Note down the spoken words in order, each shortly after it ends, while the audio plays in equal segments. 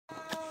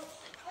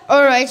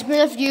Alright, it's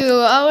been a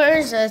few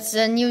hours. It's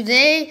a new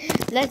day.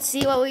 Let's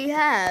see what we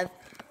have.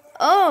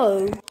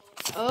 Oh,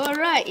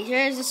 alright,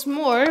 here's the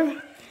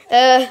s'more.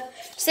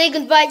 Say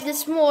goodbye to the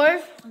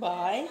s'more.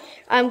 Bye.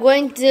 I'm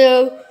going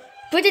to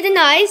put it in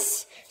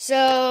ice.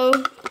 So,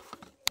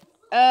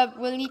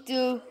 we'll need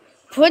to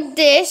put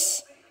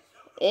this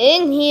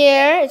in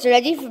here. It's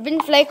already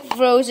been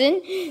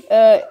frozen.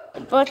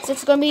 But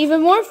it's going to be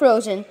even more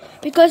frozen.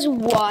 Because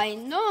why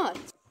not?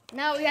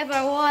 Now we have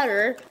our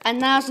water, and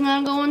now it's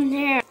not going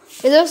here.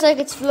 It looks like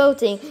it's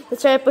floating.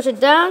 Let's try to push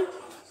it down,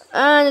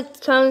 and it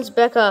comes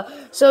back up.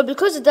 So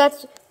because of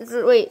that,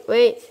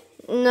 wait.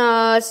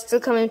 No, it's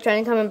still coming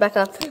back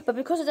up. But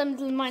because of that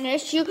little minor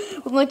issue,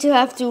 we're going to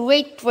have to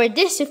wait for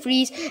this to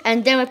freeze,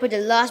 and then we put the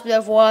last bit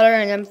of water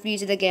and then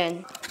freeze it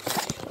again.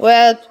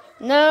 Well,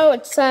 now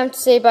it's time to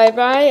say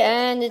bye-bye,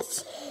 and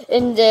it's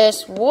in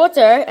this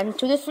water and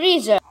to the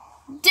freezer.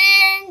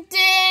 Din,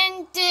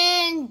 din,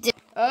 din, din.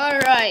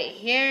 Alright,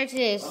 here it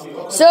is.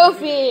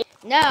 Sophie!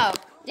 Now,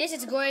 this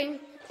is going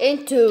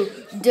into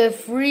the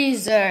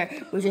freezer,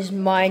 which is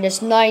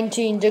minus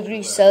 19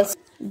 degrees Celsius.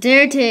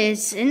 There it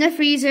is, in the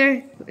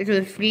freezer. It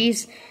will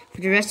freeze for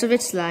the rest of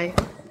its life.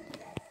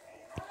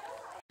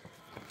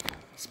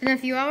 It's been a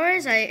few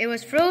hours. It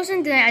was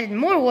frozen, then I added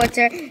more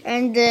water,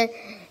 and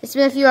it's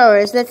been a few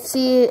hours. Let's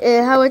see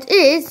how it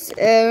is.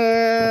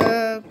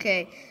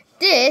 Okay,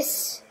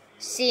 this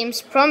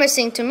seems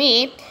promising to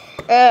me.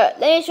 Let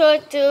me show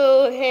it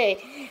to, hey,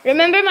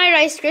 remember my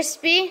Rice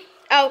Krispie?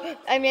 Oh,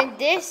 I mean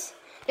this.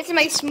 This is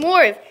my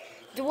s'more.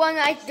 The one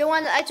that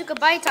I took a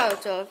bite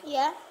out of.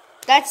 Yeah.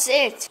 That's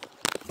it.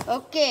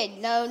 Okay,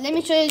 now let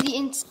me show you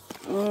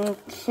the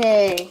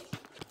okay.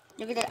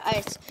 Look at that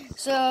ice.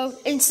 So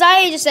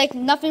inside is like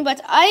nothing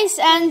but ice,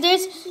 and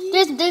there's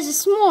a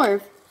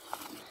s'more.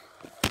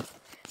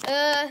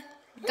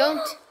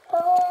 Don't.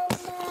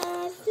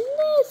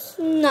 It's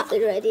not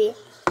ready.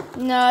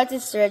 No, it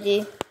is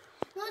ready.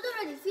 No, it's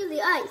already. Feel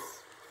the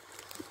ice.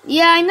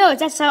 Yeah, I know.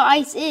 That's how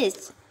ice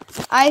is.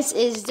 Ice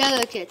is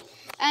delicate.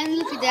 And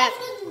look at that.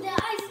 The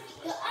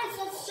ice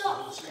is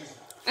soft.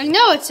 I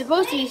know it's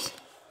supposed to be.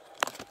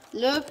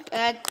 Look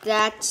at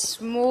that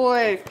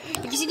s'more.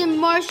 You can see the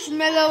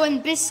marshmallow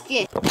and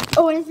biscuit.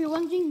 Oh, and if you're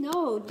wondering,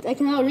 no, I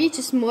cannot reach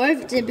a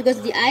s'more because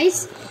of the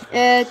ice.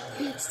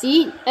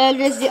 See,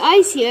 there's the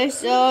ice here,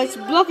 so it's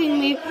blocking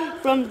me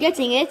from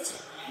getting it.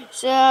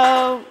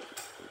 So,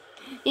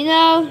 you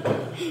know,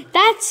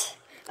 that's.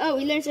 Oh,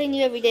 we learn something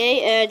new every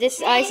day.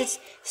 This ice is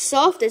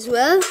soft as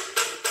well.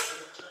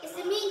 It's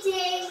a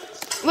meeting.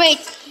 Wait,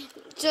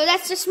 so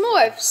that's the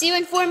s'more. See you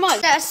in 4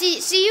 months.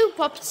 See you,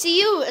 Pop. See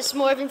you, a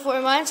s'more in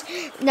 4 months.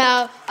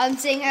 Now, I'm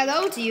saying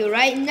hello to you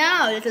right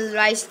now, little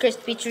Rice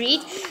Krispie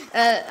treat.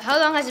 How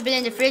long has it been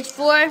in the fridge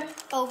for?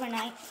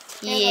 Overnight.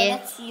 Yeah.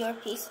 That's your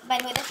piece. By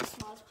the way, that's the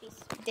smallest piece.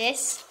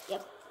 This?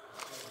 Yep.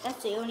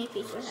 That's the only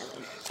piece we're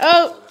having.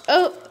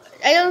 Oh,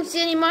 I don't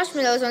see any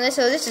marshmallows on this,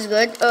 so this is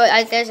good. Oh,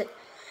 there's it.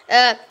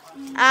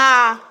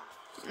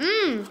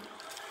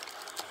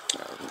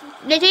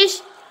 It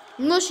is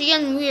mushy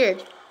and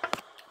weird.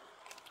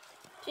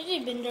 Should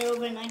have been there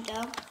overnight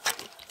though.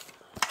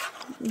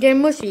 They're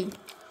mushy.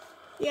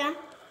 Yeah.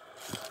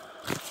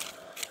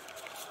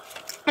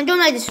 I don't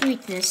like the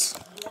sweetness.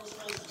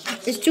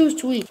 It's too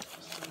sweet.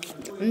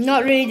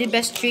 Not really the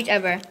best treat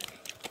ever.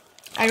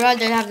 I'd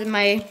rather have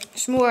my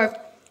s'more,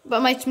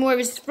 but my s'more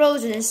is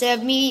frozen instead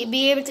of me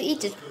being able to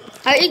eat it.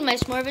 I'll eat my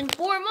s'more in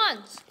 4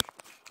 months.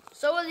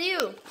 So will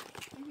you.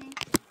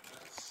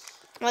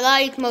 Well,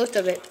 I eat most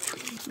of it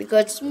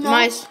because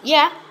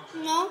yeah.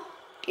 No.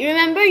 You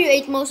remember you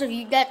ate most of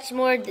that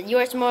s'more,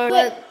 your s'more.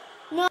 But,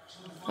 no.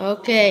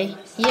 Okay,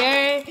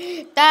 here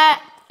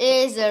that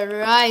is a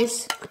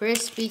Rice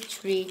Krispie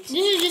treat. This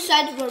is the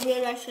side of a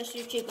real Rice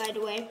Krispie treat, by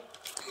the way.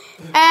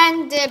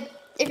 And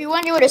if you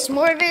wonder what a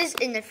s'more is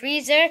in the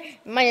freezer,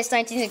 minus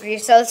 19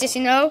 degrees Celsius,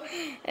 you know,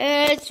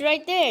 it's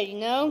right there, you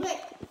know. Wait.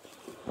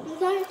 I'm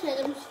going to tell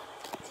them.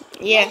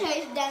 Yeah. I'm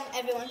going to tell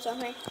everyone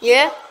something.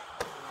 Yeah.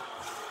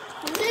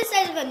 This is the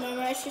size of a normal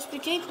Rice Krispie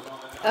treat.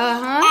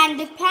 Uh-huh. And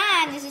the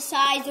pan is the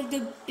size of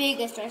the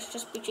biggest Rice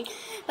Krispie treat.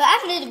 But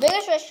actually, the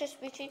biggest Rice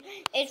Krispie treat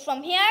is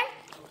from here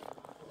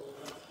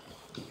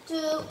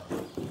to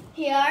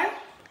here.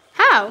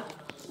 How?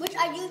 Which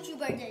our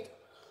YouTuber did.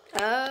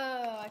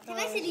 Oh, Can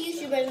I say the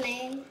YouTuber's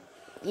name?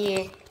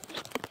 Yeah.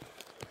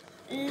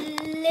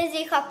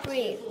 Lizzie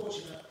Capri.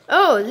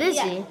 Oh,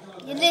 Lizzie.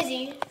 Yeah,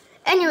 Lizzie.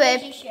 Anyway,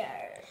 Lizzie share.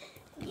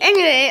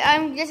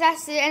 I'm just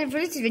asked to end for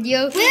this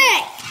video. Put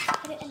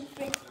it in the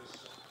fridge.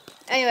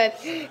 Anyway,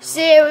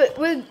 so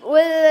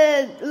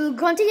we'll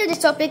continue this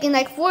topic in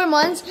like 4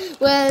 months.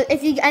 Well,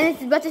 if you guys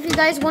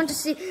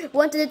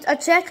wanted a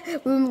check,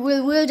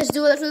 we'll just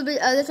do a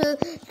little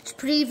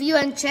preview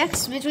and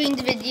checks between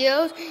the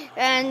videos,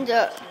 and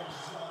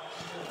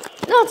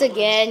not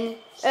again.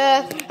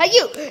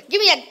 You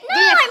give me a.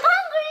 I'm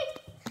hungry.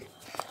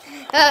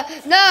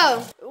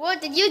 No.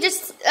 What did you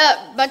just?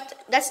 But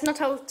that's not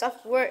how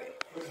stuff works.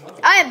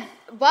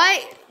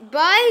 Bye,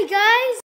 guys.